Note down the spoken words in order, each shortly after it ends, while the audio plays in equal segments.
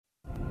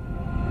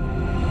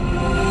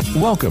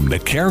Welcome to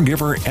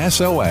Caregiver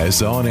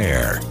SOS On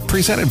Air,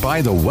 presented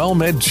by the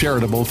WellMed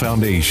Charitable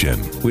Foundation,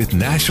 with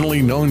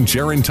nationally known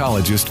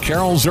gerontologist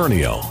Carol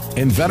Zernial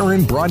and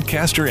veteran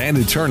broadcaster and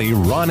attorney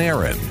Ron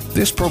Aaron.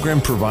 This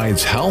program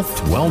provides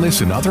health,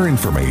 wellness, and other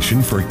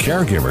information for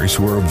caregivers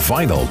who are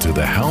vital to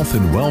the health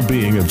and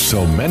well-being of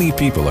so many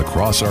people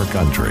across our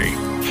country.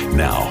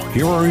 Now,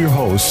 here are your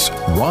hosts,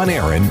 Ron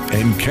Aaron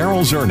and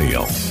Carol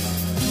Zernial.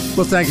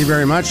 Well, thank you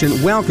very much,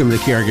 and welcome to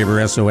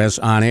Caregiver SOS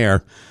On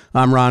Air.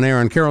 I'm Ron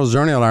Aaron. Carol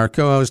Zernial, our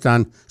co-host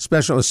on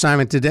special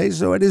assignment today,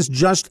 so it is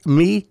just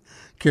me.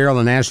 Carol,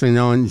 a nationally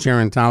known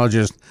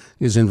gerontologist,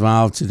 is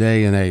involved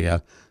today in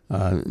a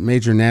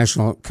major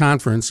national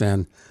conference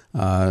and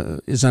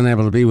is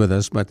unable to be with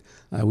us, but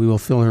we will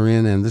fill her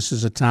in, and this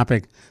is a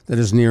topic that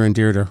is near and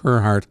dear to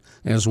her heart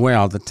as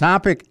well. The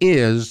topic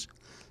is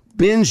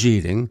binge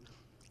eating,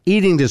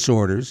 eating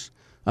disorders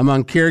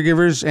among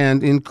caregivers,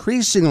 and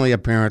increasingly,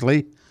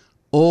 apparently,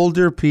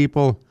 older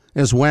people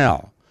as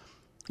well.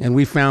 And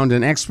we found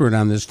an expert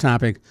on this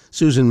topic,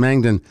 Susan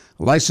Mengden,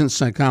 licensed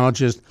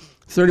psychologist,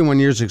 31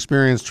 years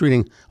experience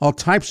treating all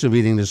types of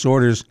eating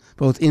disorders,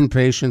 both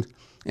inpatient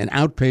and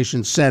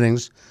outpatient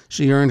settings.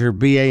 She earned her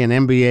BA and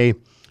MBA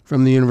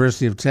from the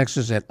University of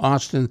Texas at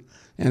Austin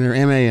and her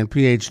MA and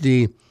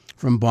PhD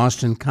from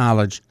Boston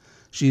College.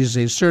 She is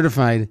a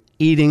certified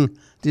eating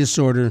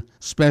disorder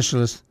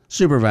specialist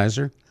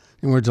supervisor,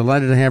 and we're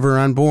delighted to have her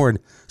on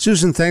board.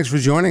 Susan, thanks for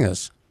joining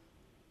us.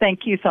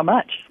 Thank you so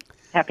much.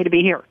 Happy to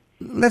be here.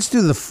 Let's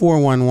do the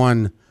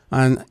 411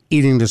 on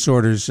eating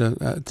disorders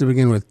to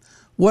begin with.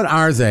 What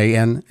are they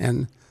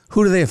and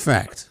who do they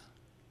affect?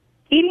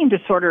 Eating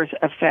disorders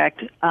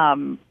affect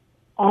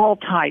all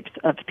types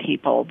of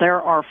people.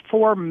 There are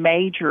 4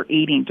 major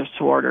eating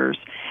disorders,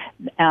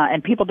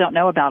 and people don't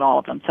know about all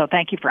of them, so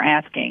thank you for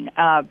asking.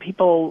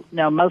 People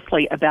know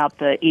mostly about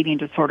the eating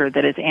disorder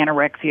that is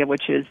anorexia,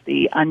 which is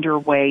the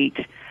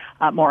underweight,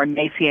 more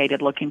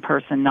emaciated-looking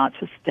person not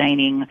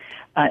sustaining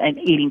an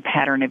eating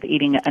pattern of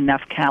eating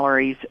enough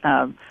calories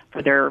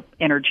for their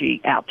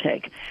energy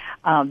outtake.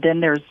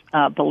 Then there's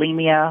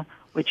bulimia,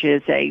 which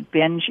is a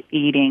binge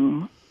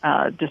eating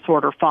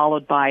disorder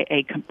followed by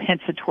a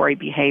compensatory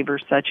behavior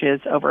such as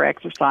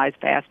overexercise,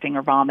 fasting,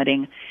 or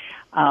vomiting,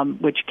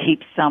 which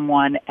keeps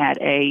someone at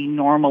a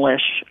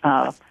normalish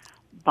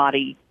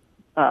body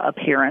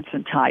appearance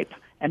and type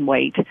and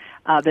weight.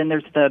 Then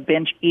there's the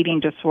binge eating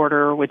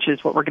disorder, which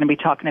is what we're going to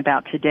be talking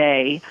about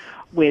today,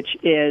 which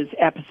is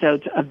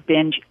episodes of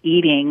binge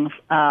eating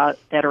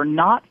that are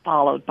not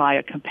followed by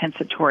a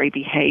compensatory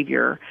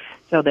behavior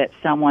so that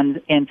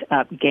someone ends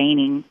up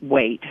gaining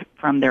weight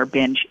from their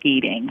binge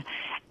eating.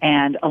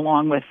 And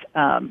along with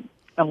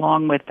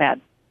that,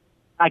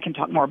 I can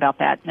talk more about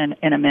that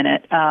in a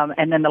minute.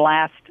 And then the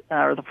last,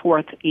 or the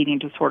 4th eating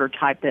disorder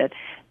type that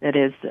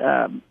is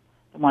the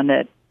one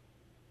that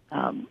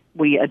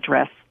we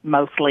address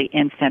mostly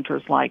in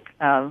centers like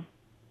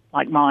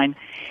mine,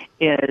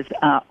 is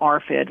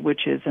ARFID,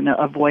 which is an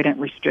avoidant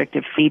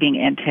restrictive feeding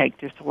intake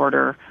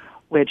disorder,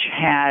 which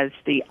has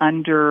the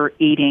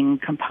under-eating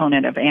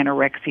component of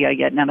anorexia,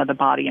 yet none of the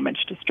body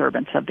image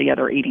disturbance of the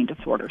other eating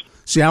disorders.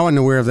 See, I wasn't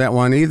aware of that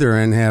one either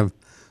and have,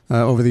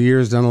 over the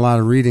years, done a lot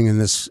of reading in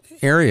this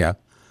area.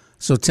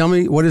 So tell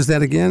me, what is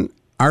that again?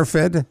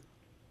 ARFID?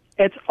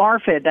 It's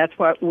ARFID. That's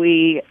what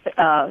we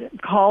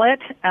call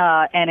it,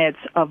 and it's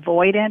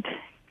avoidant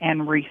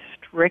and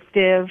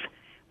restrictive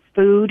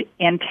food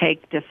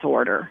intake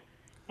disorder.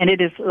 And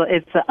it's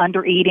the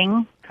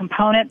under-eating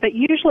component, but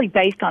usually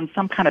based on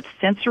some kind of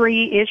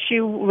sensory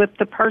issue with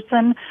the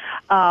person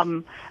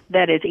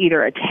that is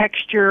either a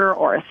texture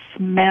or a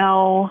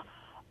smell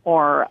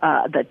or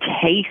the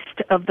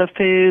taste of the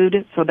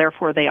food, so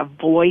therefore they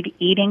avoid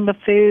eating the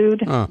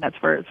food. That's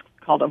where it's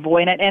called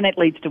avoidant, and it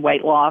leads to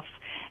weight loss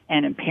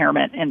and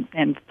impairment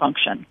and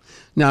function.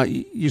 Now,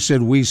 you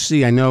said we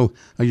see. I know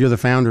you're the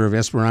founder of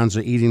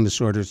Esperanza Eating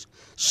Disorders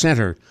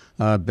Center,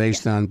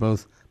 based on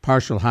both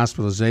partial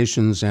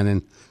hospitalizations and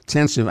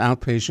intensive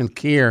outpatient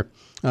care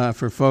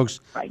for folks.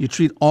 Right. You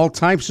treat all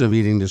types of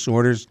eating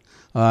disorders,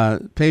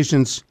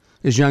 patients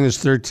as young as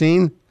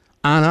 13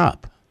 on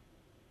up.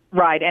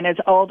 Right, and as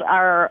old,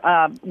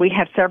 we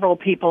have several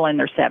people in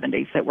their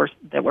 70s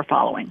that we're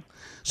following.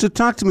 So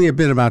talk to me a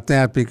bit about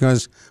that,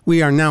 because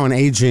we are now an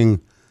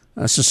aging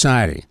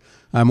society.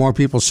 More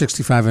people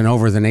 65 and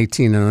over than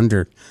 18 and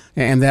under,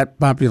 and that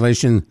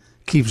population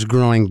keeps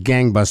growing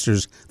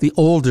gangbusters. The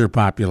older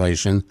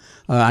population,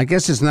 I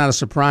guess it's not a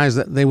surprise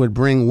that they would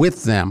bring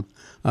with them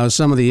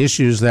some of the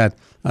issues that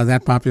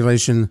that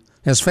population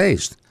has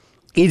faced,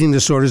 eating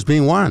disorders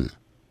being one.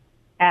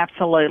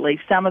 Absolutely.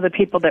 Some of the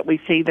people that we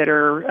see that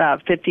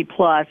are 50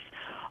 plus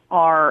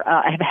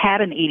have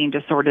had an eating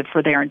disorder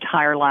for their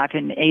entire life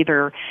and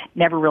either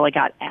never really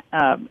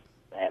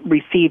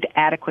received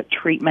adequate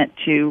treatment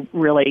to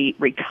really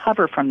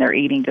recover from their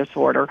eating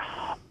disorder,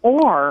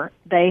 or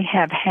they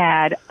have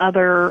had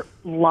other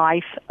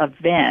life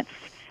events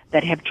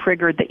that have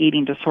triggered the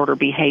eating disorder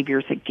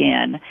behaviors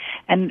again.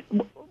 And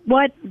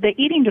what the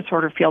eating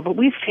disorder field, what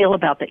we feel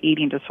about the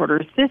eating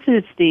disorders, this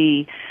is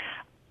the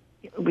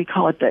we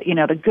call it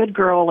the good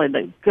girl and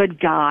the good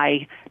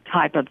guy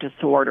type of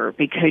disorder,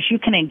 because you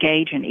can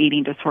engage in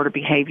eating disorder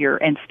behavior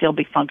and still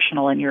be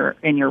functional in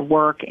your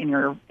work, in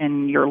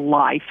your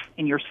life,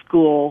 in your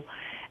school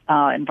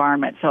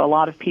environment. So a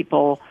lot of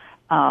people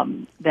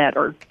that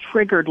are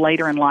triggered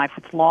later in life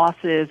with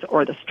losses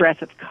or the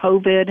stress of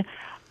COVID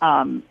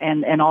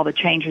and all the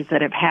changes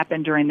that have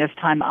happened during this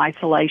time of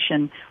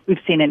isolation,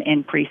 we've seen an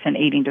increase in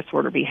eating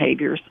disorder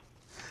behaviors.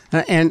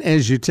 And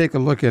as you take a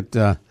look at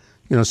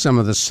some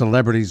of the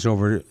celebrities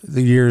over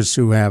the years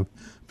who have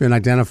been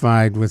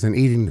identified with an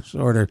eating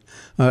disorder,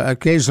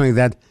 occasionally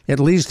that at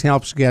least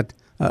helps get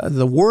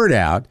the word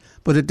out,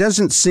 but it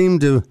doesn't seem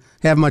to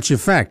have much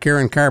effect.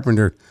 Karen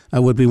Carpenter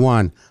would be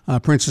one.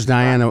 Princess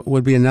Diana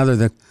would be another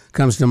that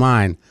comes to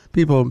mind.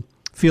 People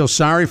feel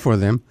sorry for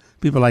them.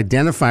 People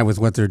identify with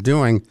what they're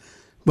doing,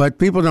 but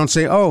people don't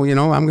say, oh,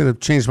 I'm going to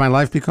change my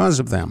life because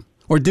of them.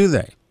 Or do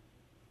they?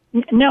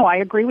 No, I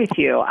agree with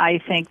you. I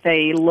think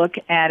they look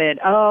at it,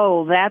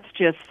 oh, that's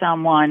just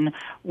someone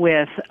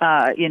with,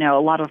 a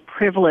lot of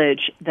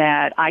privilege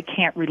that I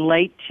can't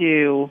relate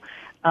to.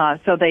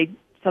 So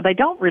they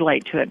don't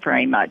relate to it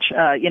very much.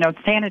 In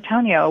San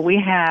Antonio, we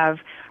have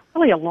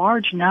really a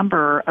large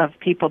number of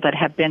people that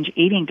have binge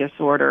eating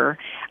disorder,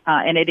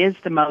 and it is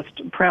the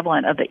most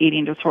prevalent of the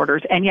eating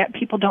disorders, and yet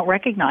people don't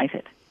recognize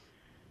it.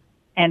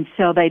 And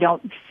so they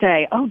don't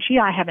say, oh, gee,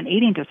 I have an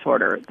eating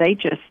disorder. They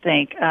just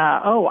think,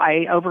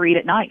 I overeat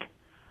at night,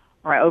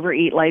 or I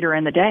overeat later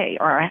in the day,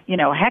 or,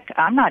 heck,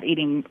 I'm not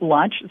eating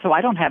lunch, so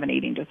I don't have an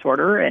eating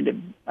disorder,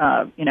 and,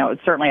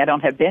 certainly I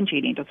don't have binge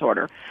eating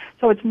disorder.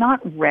 So it's not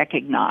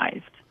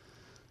recognized.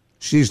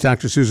 She's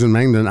Dr. Susan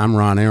Mengden. I'm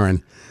Ron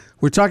Aaron.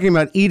 We're talking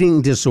about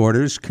eating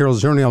disorders. Carol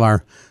Zernial,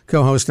 our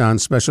co-host on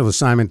Special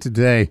Assignment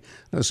today.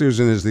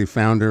 Susan is the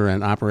founder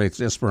and operates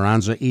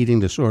Esperanza Eating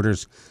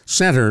Disorders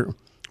Center,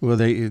 where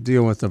they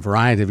deal with a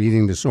variety of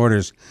eating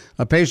disorders.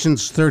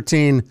 Patients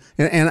 13,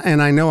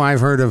 and I know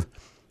I've heard of,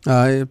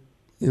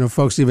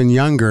 folks even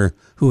younger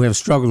who have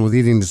struggled with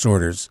eating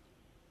disorders.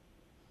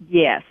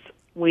 Yes,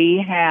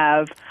 we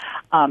have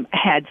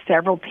had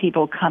several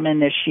people come in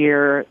this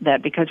year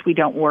that, because we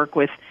don't work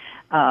with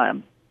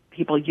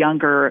people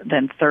younger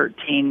than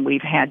 13,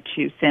 we've had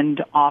to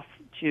send off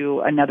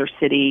to another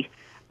city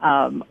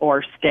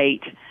or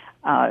state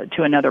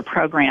to another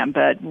program.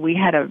 But we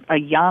had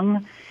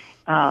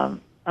a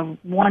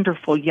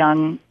wonderful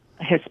young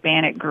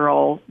Hispanic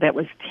girl that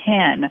was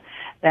 10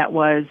 that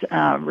was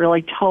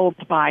really told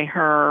by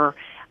her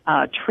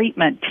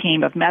treatment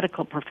team of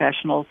medical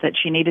professionals that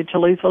she needed to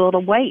lose a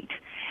little weight.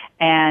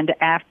 And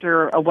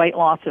after a weight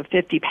loss of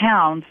 50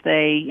 pounds,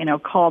 they,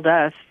 called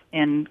us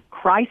in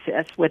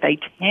crisis with a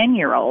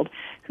 10-year-old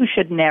who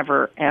should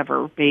never,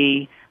 ever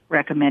be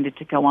recommended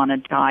to go on a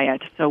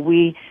diet. So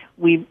we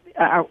with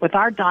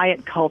our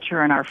diet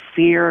culture and our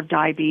fear of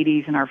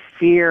diabetes and our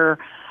fear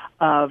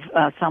of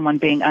someone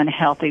being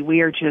unhealthy,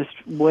 we are just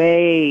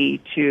way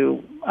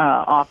too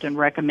often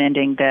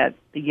recommending that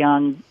the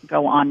young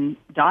go on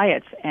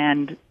diets,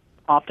 and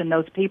often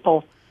those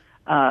people,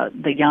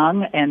 the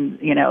young and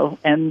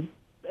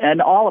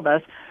and all of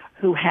us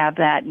who have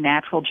that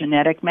natural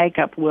genetic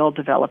makeup, will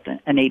develop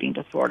an eating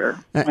disorder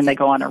when they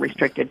go on a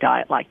restricted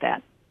diet like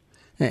that.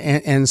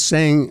 And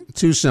saying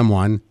to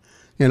someone,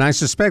 and I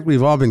suspect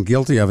we've all been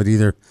guilty of it,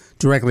 either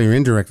directly or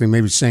indirectly,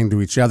 maybe saying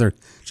to each other,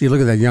 gee,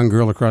 look at that young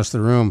girl across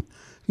the room.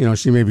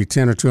 She may be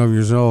 10 or 12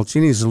 years old.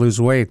 She needs to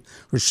lose weight,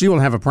 or she will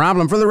have a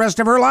problem for the rest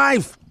of her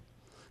life.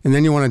 And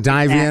then you want to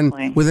dive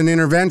in with an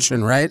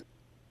intervention, right?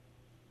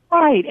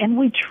 Right, and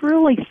we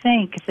truly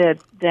think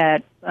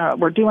that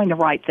we're doing the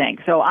right thing.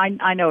 So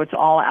I know it's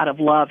all out of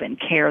love and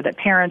care that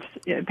parents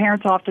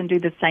often do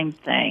the same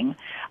thing.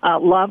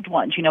 Loved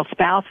ones,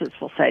 spouses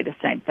will say the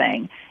same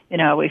thing.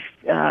 If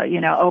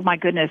oh my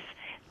goodness,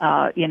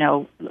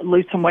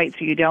 lose some weight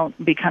so you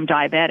don't become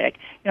diabetic.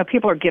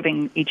 People are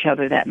giving each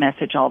other that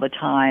message all the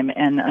time,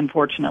 and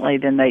unfortunately,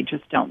 then they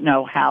just don't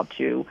know how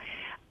to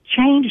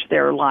change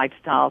their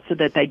lifestyle so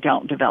that they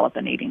don't develop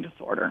an eating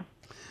disorder.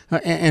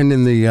 And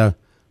in the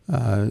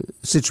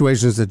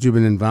situations that you've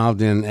been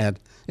involved in at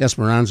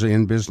Esperanza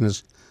in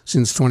business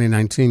since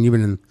 2019, you've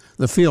been in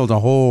the field a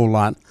whole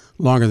lot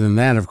longer than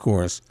that, of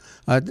course.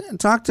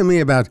 Talk to me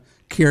about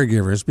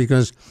caregivers,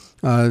 because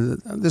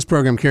this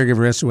program,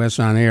 Caregiver SOS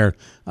on Air,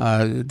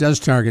 does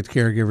target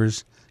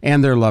caregivers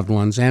and their loved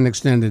ones and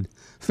extended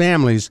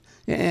families.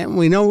 And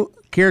we know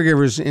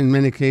caregivers in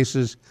many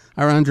cases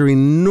are under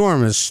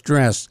enormous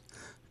stress.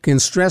 Can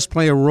stress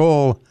play a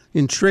role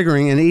in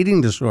triggering an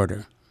eating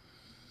disorder?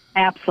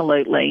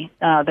 Absolutely.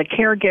 The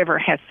caregiver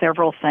has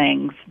several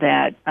things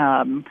that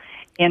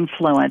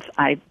influence,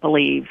 I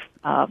believe,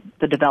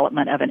 the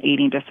development of an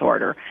eating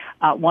disorder.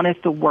 One is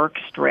the work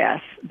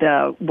stress,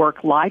 the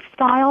work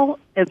lifestyle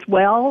as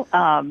well,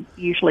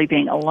 usually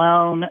being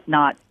alone,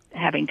 not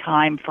having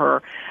time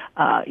for,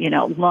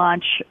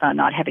 lunch,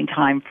 not having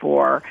time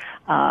for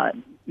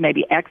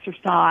maybe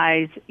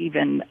exercise,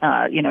 even,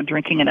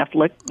 drinking enough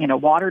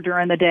water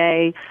during the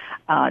day,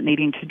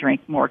 needing to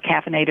drink more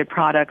caffeinated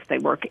products. They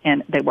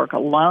work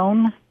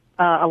alone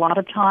a lot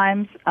of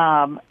times,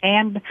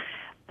 and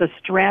the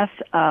stress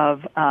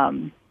of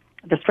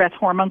the stress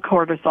hormone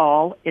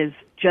cortisol is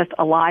just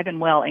alive and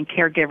well in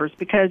caregivers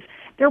because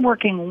they're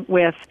working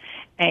with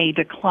a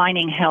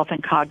declining health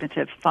and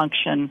cognitive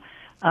functioning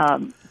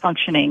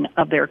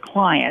of their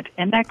client,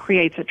 and that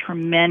creates a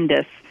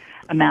tremendous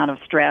amount of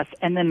stress.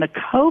 And then the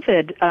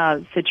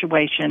COVID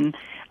situation,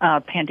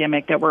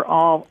 pandemic that we're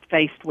all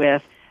faced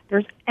with,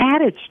 there's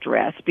added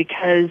stress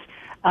because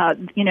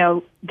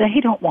they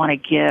don't want to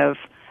give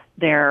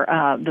their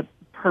the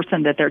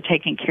person that they're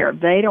taking care of.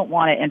 They don't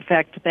want to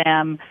infect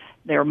them.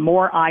 They're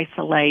more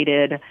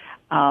isolated,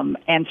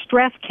 and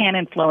stress can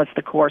influence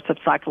the course of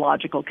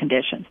psychological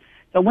conditions.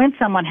 So when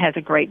someone has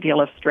a great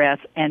deal of stress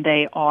and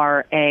they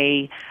are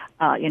a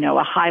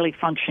highly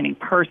functioning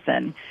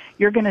person,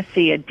 you're going to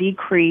see a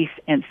decrease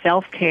in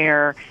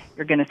self-care.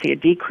 You're going to see a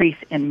decrease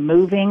in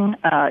moving,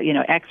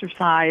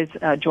 exercise,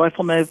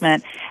 joyful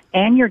movement,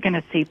 and you're going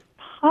to see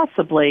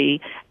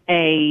possibly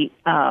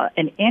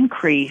an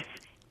increase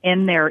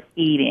in their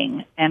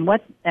eating. And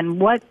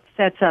what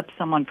sets up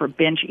someone for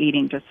binge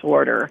eating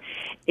disorder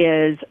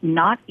is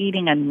not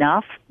eating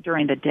enough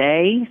during the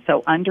day,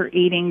 so under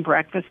eating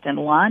breakfast and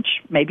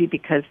lunch, maybe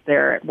because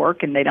they're at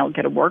work and they don't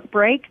get a work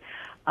break,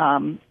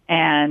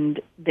 and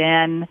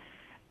then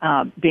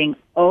being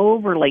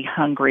overly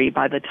hungry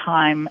by the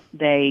time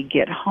they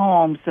get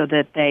home so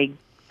that they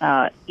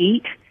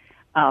eat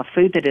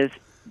food that is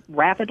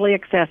rapidly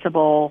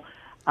accessible,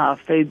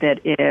 food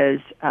that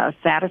is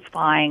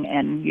satisfying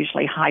and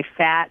usually high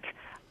fat,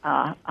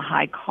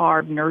 high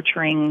carb,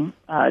 nurturing,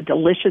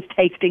 delicious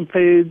tasting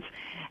foods,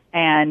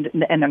 and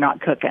they're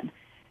not cooking.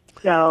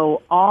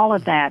 So all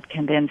of that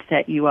can then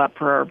set you up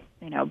for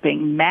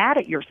being mad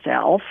at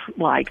yourself,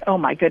 like, oh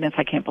my goodness,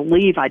 I can't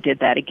believe I did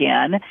that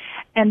again.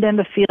 And then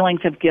the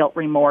feelings of guilt,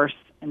 remorse,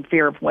 and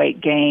fear of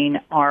weight gain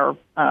are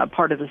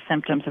part of the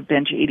symptoms of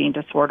binge eating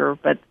disorder.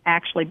 But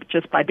actually,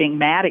 just by being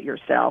mad at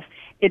yourself,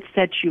 it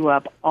sets you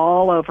up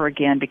all over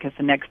again because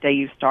the next day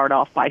you start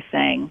off by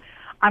saying,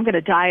 I'm going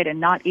to diet and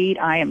not eat.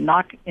 I am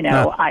not,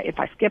 if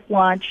I skip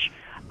lunch,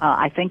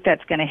 I think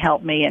that's going to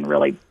help me, and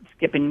really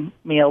skipping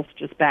meals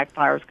just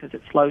backfires because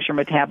it slows your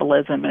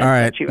metabolism. And all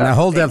right, you now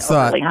hold that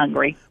thought.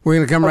 Hungry. We're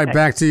going to come right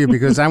back to you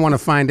because I want to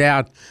find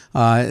out.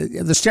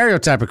 The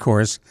stereotype, of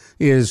course,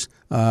 is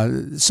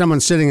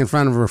someone sitting in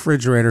front of a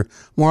refrigerator,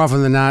 more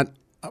often than not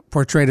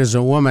portrayed as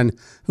a woman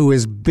who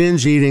is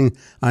binge eating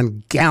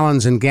on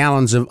gallons and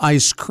gallons of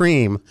ice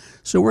cream.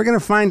 So we're going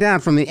to find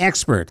out from the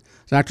expert,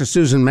 Dr.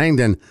 Susan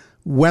Mengden,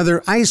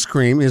 whether ice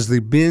cream is the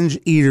binge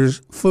eater's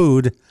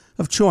food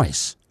of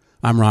choice.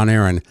 I'm Ron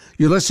Aaron.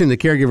 You're listening to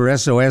Caregiver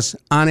SOS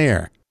On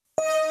Air.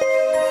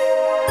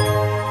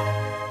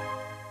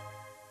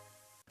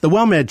 The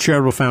WellMed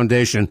Charitable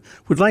Foundation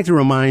would like to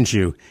remind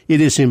you it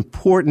is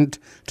important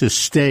to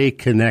stay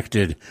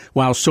connected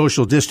while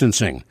social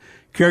distancing.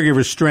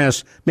 Caregiver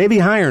stress may be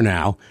higher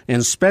now,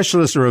 and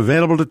specialists are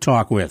available to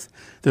talk with.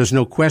 There's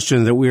no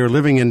question that we are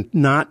living in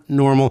not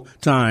normal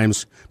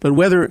times, but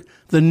whether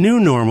the new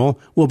normal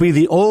will be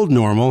the old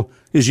normal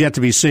is yet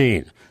to be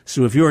seen.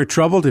 So if you're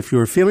troubled, if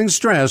you're feeling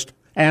stressed,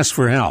 ask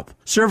for help.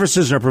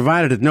 Services are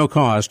provided at no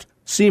cost.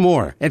 See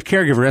more at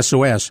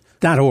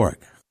caregiversos.org.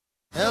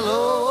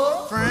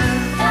 Hello, friend.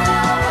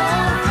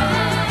 Hello,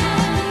 friend.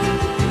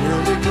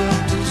 Really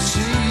good to see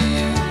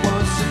you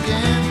once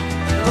again.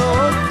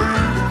 Hello,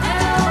 friend.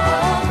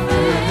 Hello, friend.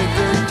 Really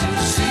good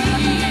to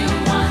see you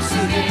once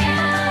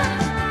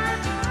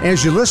again.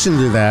 As you listen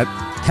to that,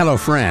 hello,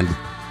 friend,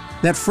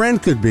 that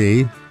friend could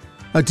be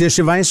a dish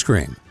of ice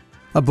cream,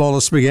 a bowl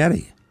of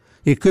spaghetti.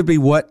 It could be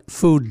what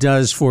food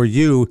does for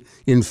you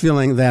in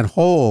filling that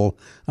hole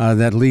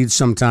that leads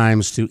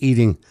sometimes to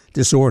eating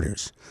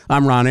disorders.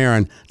 I'm Ron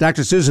Aaron.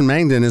 Dr. Susan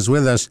Mengden is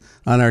with us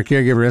on our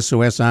Caregiver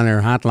SOS On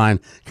Air hotline.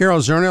 Carol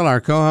Zernial, our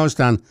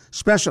co-host on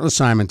special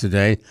assignment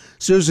today.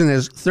 Susan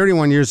has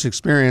 31 years'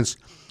 experience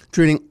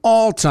treating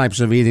all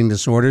types of eating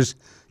disorders,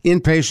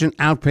 inpatient,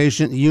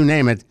 outpatient, you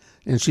name it,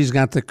 and she's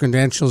got the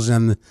credentials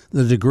and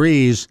the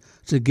degrees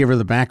to give her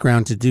the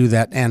background to do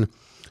that. And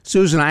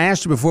Susan, I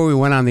asked you before we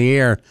went on the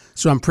air,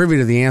 so I'm privy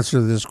to the answer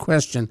to this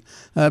question,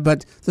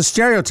 but the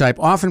stereotype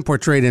often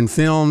portrayed in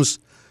films,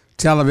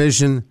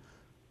 television,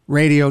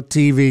 radio,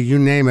 TV, you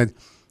name it,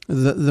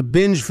 the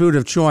binge food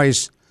of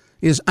choice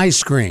is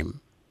ice cream.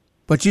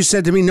 But you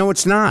said to me, no,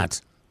 it's not.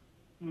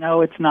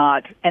 No, it's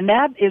not. And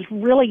that is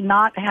really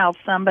not how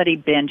somebody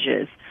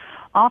binges.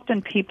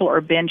 Often people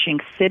are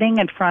binging sitting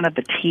in front of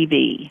the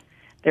TV.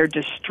 They're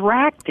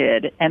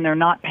distracted, and they're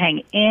not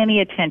paying any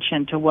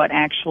attention to what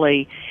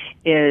actually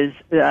is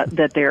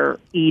that they're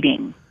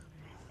eating.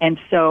 And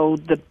so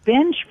the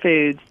binge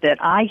foods that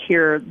I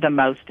hear the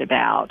most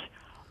about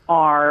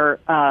are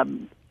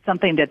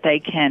something that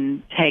they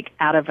can take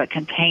out of a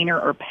container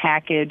or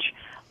package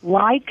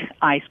like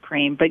ice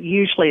cream, but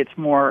usually it's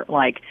more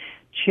like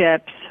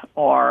chips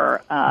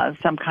or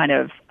some kind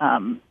of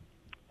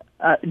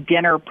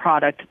dinner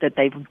product that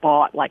they've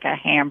bought, like a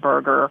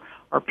hamburger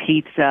or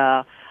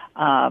pizza.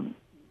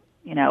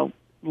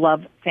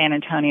 Love San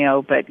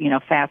Antonio, but,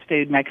 fast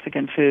food,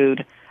 Mexican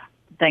food,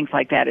 things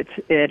like that.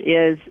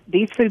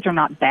 These foods are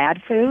not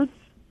bad foods.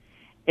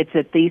 It's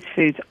that these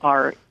foods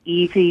are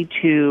easy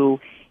to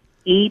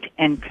eat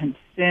and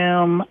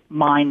consume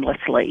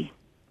mindlessly.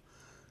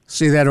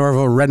 See, that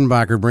Orville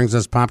Redenbacher brings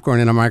us popcorn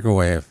in a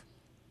microwave.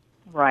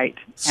 Right.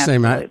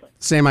 Same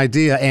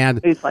idea.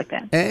 And foods like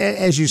that.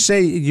 As you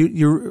say,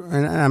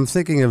 and I'm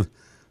thinking of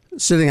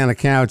sitting on a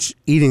couch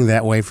eating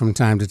that way from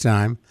time to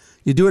time.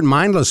 You do it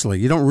mindlessly.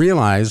 You don't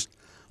realize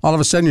all of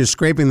a sudden you're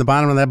scraping the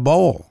bottom of that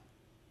bowl.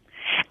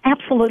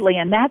 Absolutely,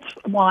 and that's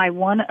why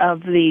one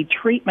of the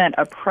treatment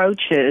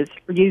approaches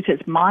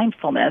uses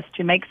mindfulness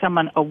to make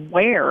someone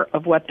aware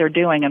of what they're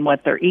doing and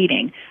what they're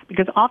eating,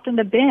 because often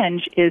the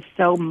binge is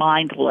so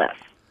mindless.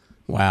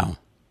 Wow.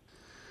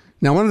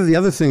 Now, one of the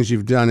other things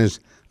you've done is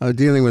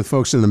dealing with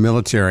folks in the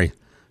military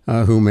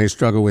who may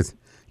struggle with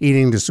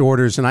eating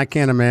disorders, and I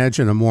can't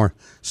imagine a more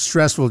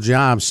stressful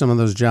job, some of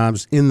those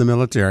jobs in the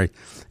military.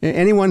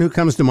 Anyone who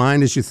comes to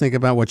mind as you think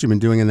about what you've been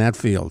doing in that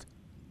field?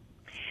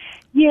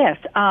 Yes,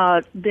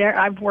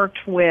 I've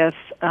worked with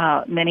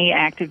many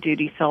active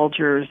duty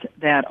soldiers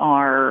that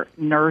are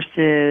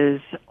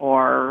nurses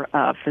or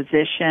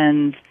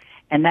physicians,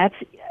 and that's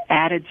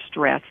added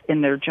stress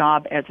in their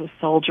job as a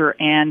soldier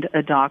and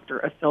a doctor,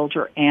 a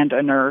soldier and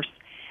a nurse.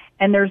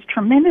 And there's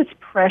tremendous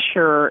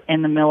pressure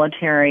in the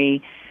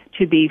military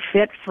to be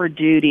fit for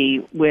duty,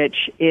 which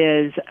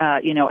is,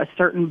 a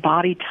certain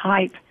body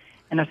type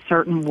and a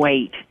certain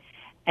weight.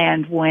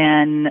 And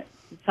when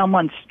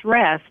someone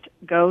stressed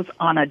goes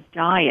on a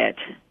diet,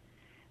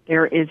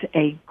 there is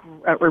a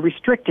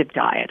restrictive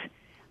diet,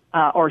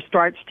 or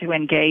starts to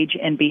engage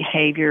in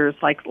behaviors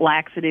like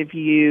laxative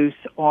use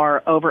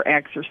or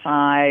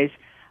overexercise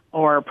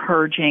or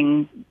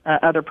purging,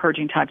 other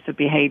purging types of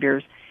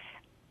behaviors,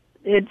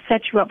 it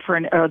sets you up for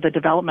the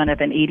development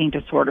of an eating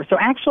disorder. So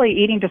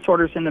actually, eating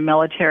disorders in the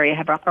military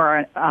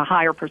are a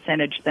higher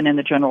percentage than in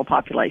the general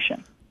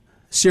population.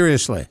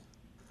 Seriously?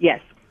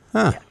 Yes.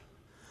 Huh. Yes.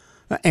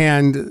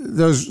 And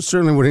those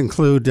certainly would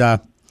include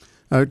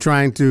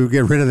trying to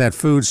get rid of that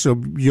food, so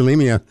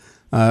bulimia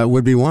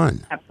would be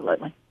one.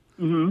 Absolutely.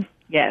 Mm-hmm.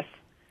 Yes.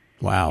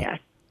 Wow. Yes.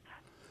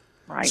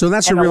 Right. So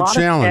that's a real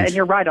challenge. And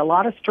you're right, a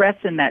lot of stress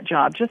in that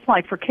job. Just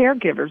like for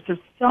caregivers, there's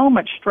so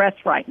much stress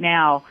right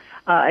now,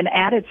 an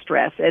added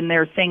stress, and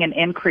they're seeing an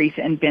increase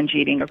in binge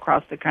eating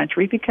across the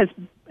country because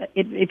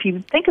if you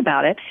think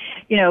about it,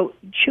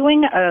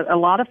 chewing a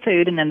lot of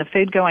food and then the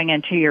food going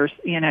into your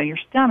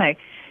stomach,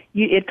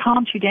 it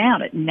calms you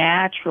down. It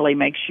naturally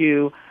makes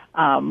you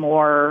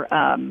more,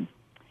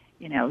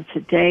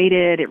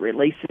 sedated. It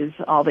releases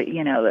all the,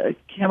 the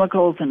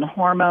chemicals and the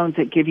hormones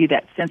that give you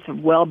that sense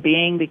of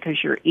well-being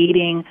because you're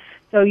eating.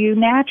 So you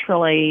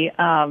naturally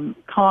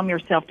calm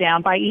yourself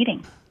down by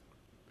eating,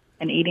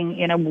 and eating,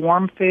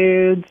 warm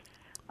foods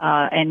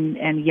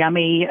and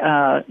yummy,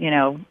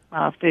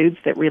 foods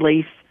that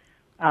release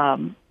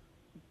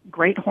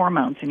great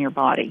hormones in your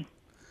body.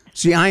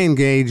 See, I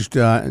engaged,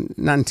 not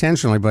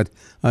intentionally, but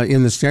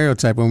in the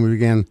stereotype when we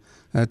began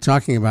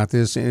talking about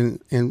this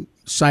in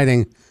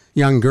citing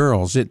young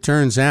girls. It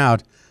turns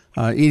out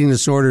eating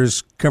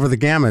disorders cover the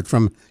gamut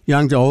from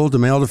young to old to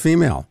male to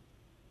female.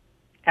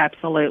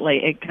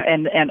 Absolutely.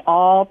 And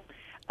all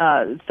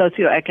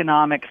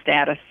socioeconomic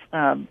status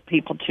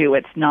people, too.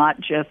 It's not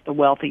just the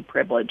wealthy,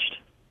 privileged.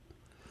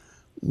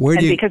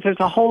 Because there's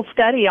a whole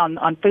study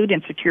on food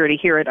insecurity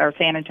here at our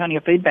San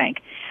Antonio Food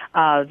Bank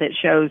that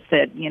shows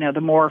that,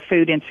 the more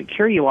food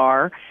insecure you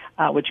are,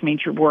 which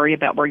means you worry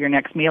about where your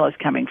next meal is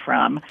coming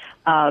from,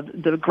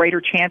 the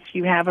greater chance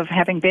you have of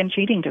having binge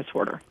eating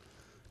disorder.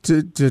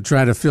 To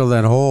try to fill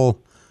that hole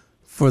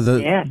for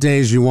the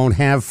days you won't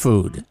have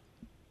food.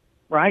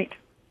 Right.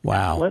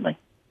 Wow. Absolutely.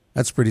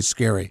 That's pretty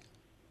scary.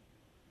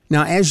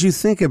 Now, as you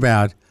think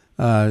about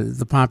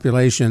the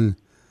population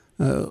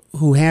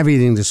who have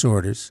eating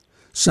disorders,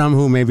 some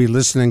who may be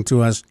listening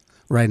to us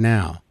right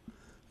now,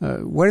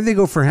 where do they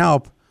go for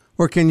help,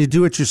 or can you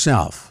do it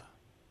yourself?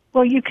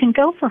 Well, you can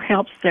go for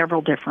help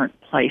several different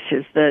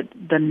places.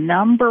 The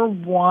number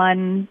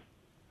one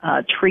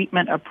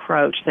treatment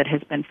approach that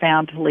has been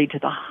found to lead to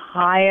the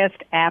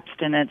highest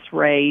abstinence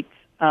rates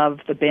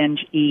of the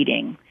binge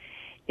eating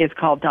is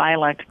called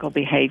dialectical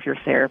behavior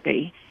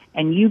therapy.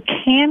 And you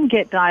can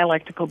get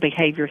dialectical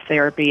behavior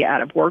therapy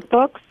out of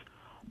workbooks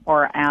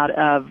or out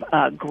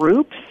of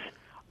groups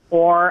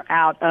or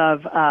out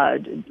of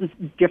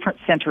different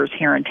centers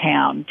here in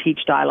town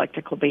teach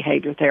dialectical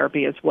behavior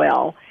therapy as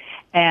well.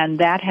 And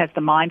that has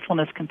the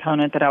mindfulness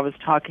component that I was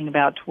talking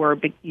about, to where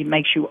it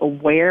makes you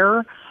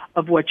aware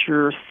of what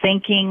you're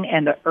thinking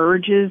and the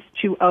urges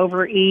to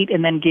overeat,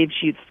 and then gives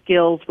you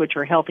skills, which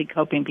are healthy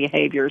coping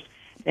behaviors,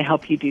 to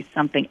help you do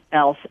something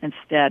else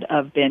instead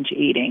of binge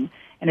eating.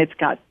 And it's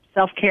got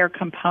self-care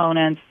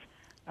components,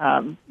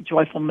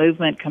 joyful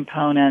movement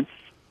components,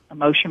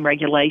 emotion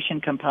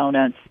regulation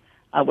components,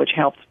 which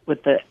helps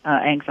with the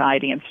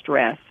anxiety and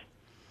stress.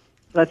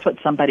 So that's what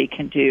somebody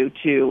can do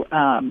to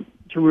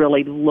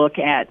really look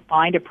at,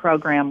 find a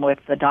program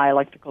with the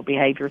dialectical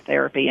behavior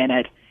therapy in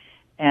it,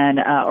 and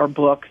or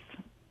books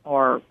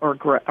or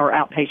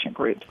outpatient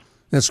groups.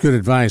 That's good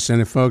advice.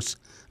 And if folks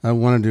I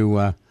wanted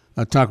to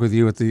talk with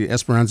you at the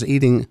Esperanza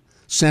Eating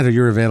Center.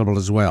 You're available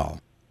as well.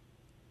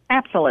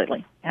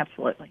 Absolutely.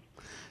 Absolutely.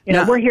 You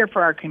Now- know, we're here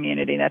for our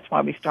community. That's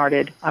why we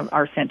started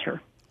our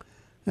center.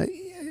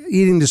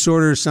 Eating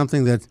disorder is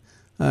something that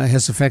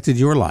has affected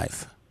your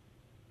life.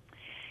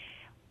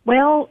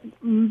 Well,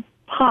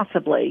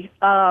 possibly.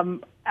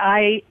 I'm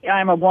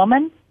a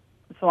woman,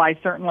 so I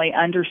certainly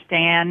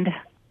understand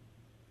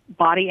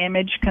body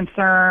image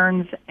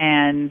concerns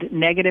and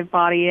negative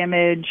body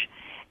image.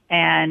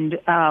 And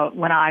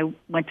when I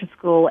went to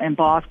school in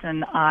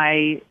Boston,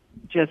 I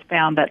just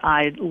found that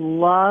I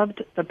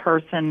loved the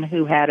person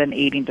who had an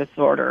eating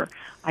disorder.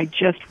 I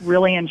just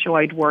really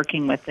enjoyed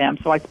working with them.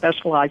 So I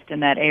specialized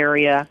in that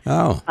area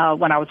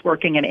when I was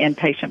working in an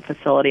inpatient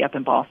facility up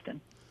in Boston.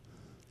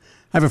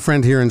 I have a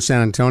friend here in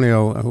San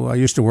Antonio who I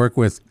used to work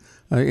with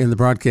in the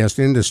broadcast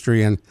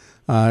industry, and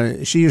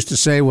she used to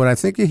say what I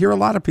think you hear a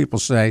lot of people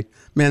say,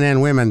 men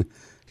and women,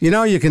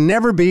 you can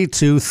never be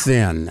too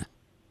thin.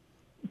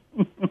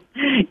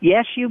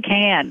 Yes, you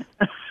can.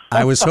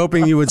 I was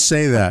hoping you would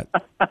say that.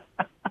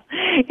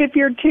 If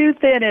you're too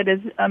thin, it is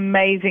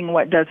amazing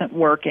what doesn't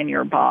work in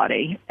your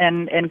body,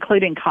 and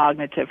including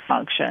cognitive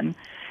function.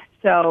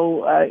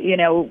 So,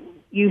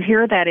 you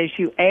hear that as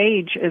you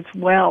age as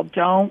well.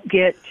 Don't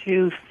get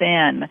too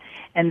thin.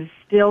 And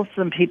still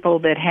some people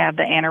that have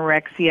the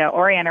anorexia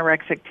or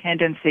anorexic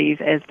tendencies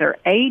as they're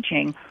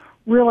aging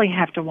really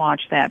have to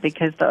watch that,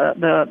 because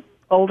the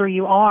older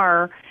you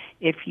are,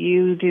 if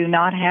you do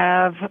not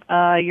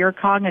have your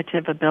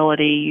cognitive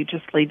ability, you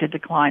just lead to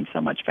decline so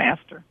much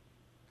faster.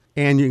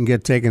 And you can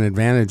get taken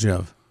advantage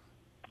of.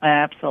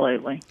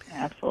 Absolutely.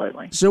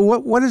 Absolutely. So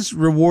what is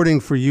rewarding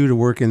for you to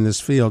work in this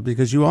field?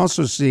 Because you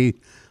also see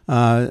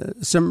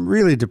some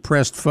really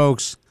depressed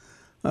folks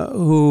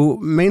who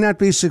may not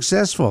be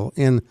successful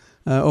in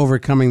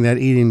overcoming that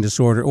eating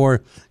disorder, or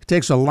it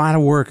takes a lot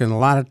of work and a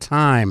lot of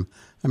time.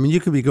 I mean,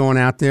 you could be going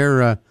out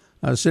there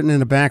sitting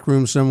in a back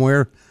room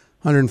somewhere,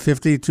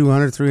 $150,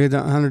 $200,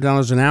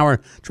 $300 an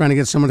hour, trying to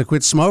get someone to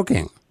quit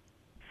smoking.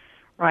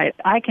 Right.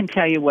 I can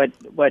tell you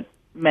what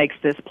makes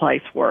this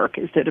place work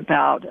is that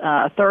about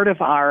a third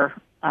of our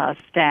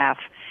staff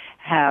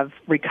have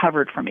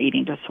recovered from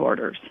eating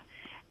disorders.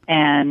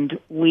 And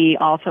we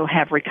also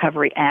have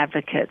recovery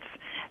advocates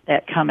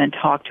that come and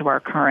talk to our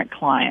current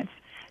clients.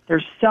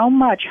 There's so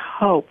much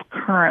hope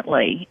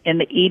currently in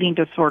the eating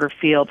disorder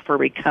field for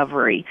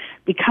recovery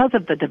because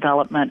of the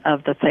development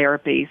of the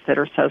therapies that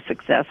are so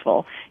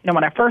successful.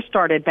 When I first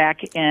started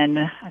back in,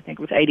 I think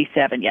it was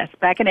 87,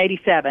 back in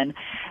 87,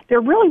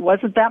 there really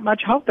wasn't that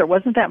much hope. There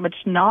wasn't that much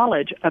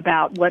knowledge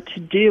about what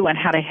to do and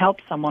how to help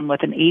someone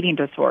with an eating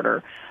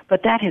disorder.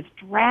 But that has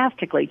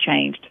drastically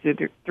changed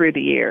through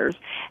the years.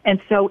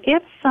 And so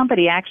if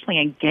somebody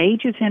actually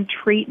engages in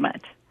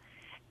treatment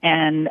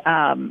and,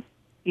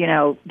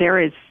 there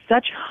is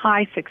such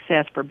high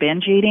success for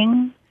binge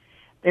eating.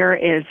 There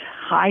is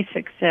high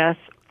success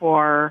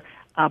for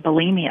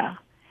bulimia,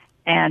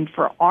 and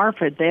for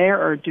ARFID,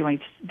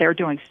 they're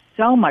doing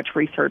so much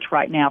research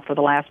right now for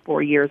the last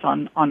 4 years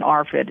on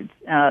ARFID,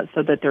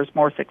 so that there's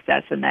more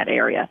success in that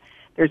area.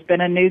 There's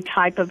been a new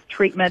type of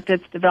treatment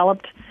that's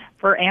developed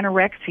for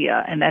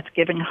anorexia, and that's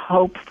giving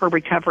hope for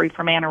recovery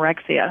from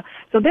anorexia.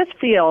 So this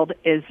field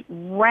is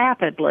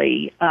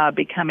rapidly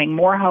becoming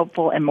more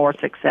hopeful and more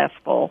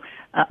successful,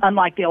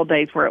 unlike the old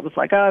days where it was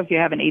like, if you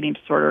have an eating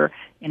disorder,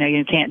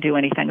 you can't do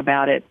anything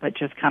about it, but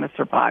just kind of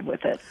survive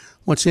with it.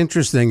 What's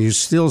interesting, you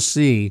still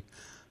see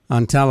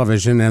on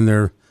television, and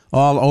they're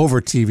all over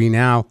TV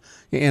now,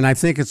 and I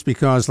think it's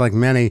because, like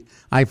many,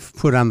 I've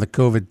put on the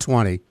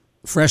COVID-20.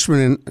 Freshmen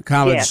in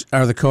college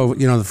are the COVID,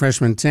 the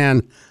freshman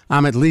 10.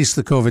 I'm at least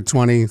the COVID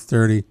 20,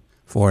 30,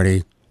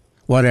 40,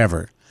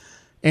 whatever.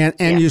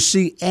 And you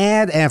see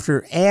ad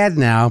after ad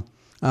now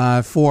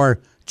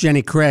for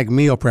Jenny Craig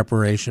meal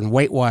preparation.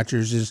 Weight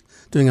Watchers is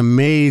doing a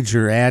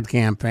major ad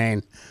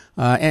campaign.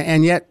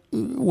 And yet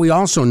we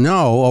also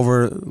know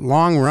over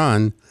long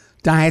run,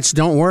 diets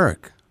don't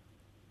work.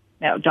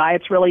 No,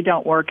 diets really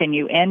don't work, and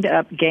you end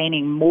up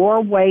gaining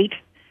more weight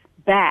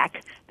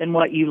back than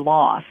what you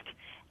lost.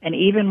 And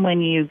even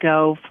when you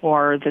go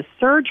for the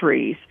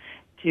surgeries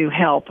to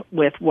help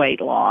with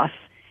weight loss,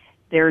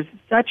 there's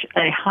such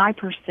a high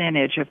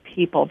percentage of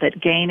people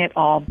that gain it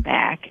all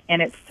back,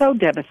 and it's so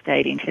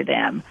devastating to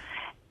them.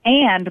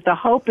 And the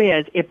hope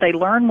is if they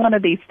learn one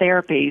of these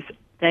therapies,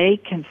 they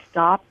can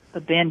stop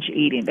the binge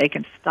eating. They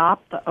can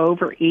stop the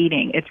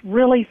overeating. It's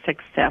really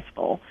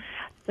successful.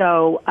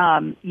 So,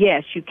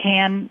 yes, you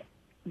can.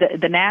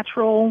 The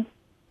natural,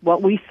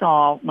 what we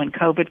saw when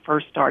COVID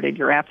first started,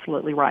 you're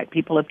absolutely right.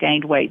 People have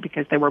gained weight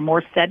because they were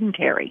more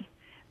sedentary.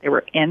 They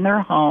were in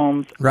their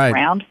homes,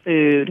 around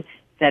food,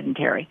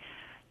 sedentary.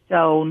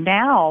 So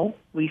now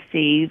we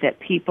see that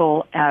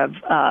people have,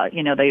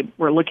 they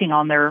were looking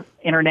on their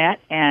internet,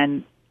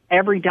 and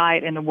every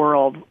diet in the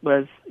world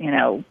was,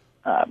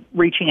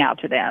 reaching out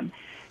to them.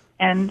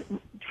 And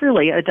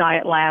truly, a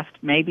diet lasts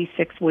maybe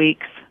 6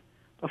 weeks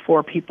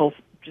before people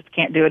just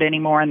can't do it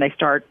anymore and they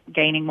start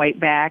gaining weight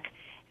back.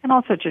 And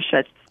also just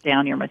shuts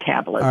down your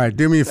metabolism. All right,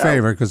 do me a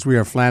favor because we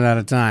are flat out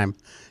of time.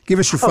 Give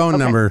us your phone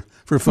number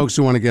for folks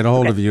who want to get a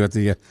hold of you at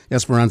the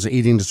Esperanza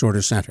Eating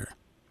Disorder Center.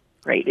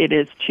 Great. It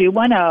is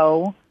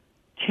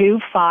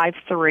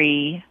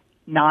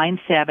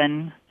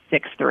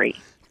 210-253-9763.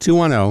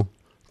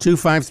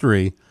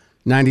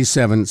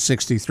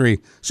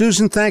 210-253-9763.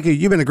 Susan, thank you.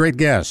 You've been a great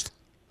guest.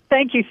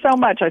 Thank you so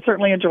much. I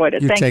certainly enjoyed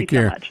it. Thank take you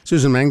care. so much.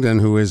 Susan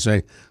Mengden, who is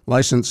a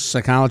licensed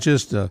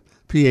psychologist, a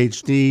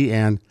PhD,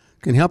 and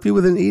can help you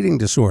with an eating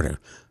disorder.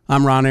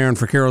 I'm Ron Aaron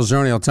for Carol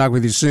Zerny. I'll talk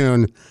with you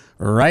soon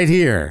right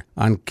here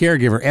on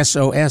Caregiver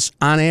SOS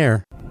On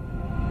Air.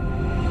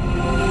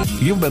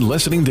 You've been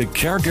listening to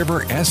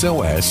Caregiver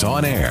SOS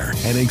On Air,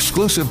 an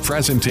exclusive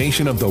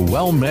presentation of the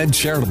WellMed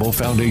Charitable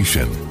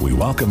Foundation. We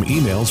welcome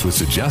emails with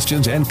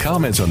suggestions and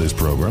comments on this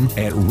program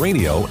at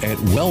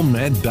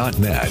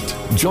radio@wellmed.net.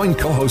 Join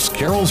co-hosts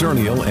Carol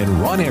Zernial and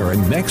Ron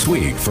Aaron next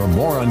week for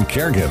more on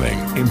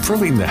caregiving,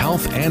 improving the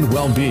health and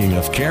well-being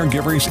of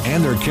caregivers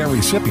and their care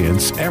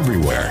recipients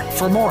everywhere.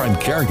 For more on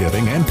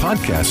caregiving and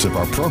podcasts of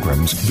our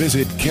programs,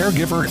 visit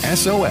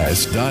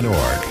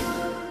caregiversos.org.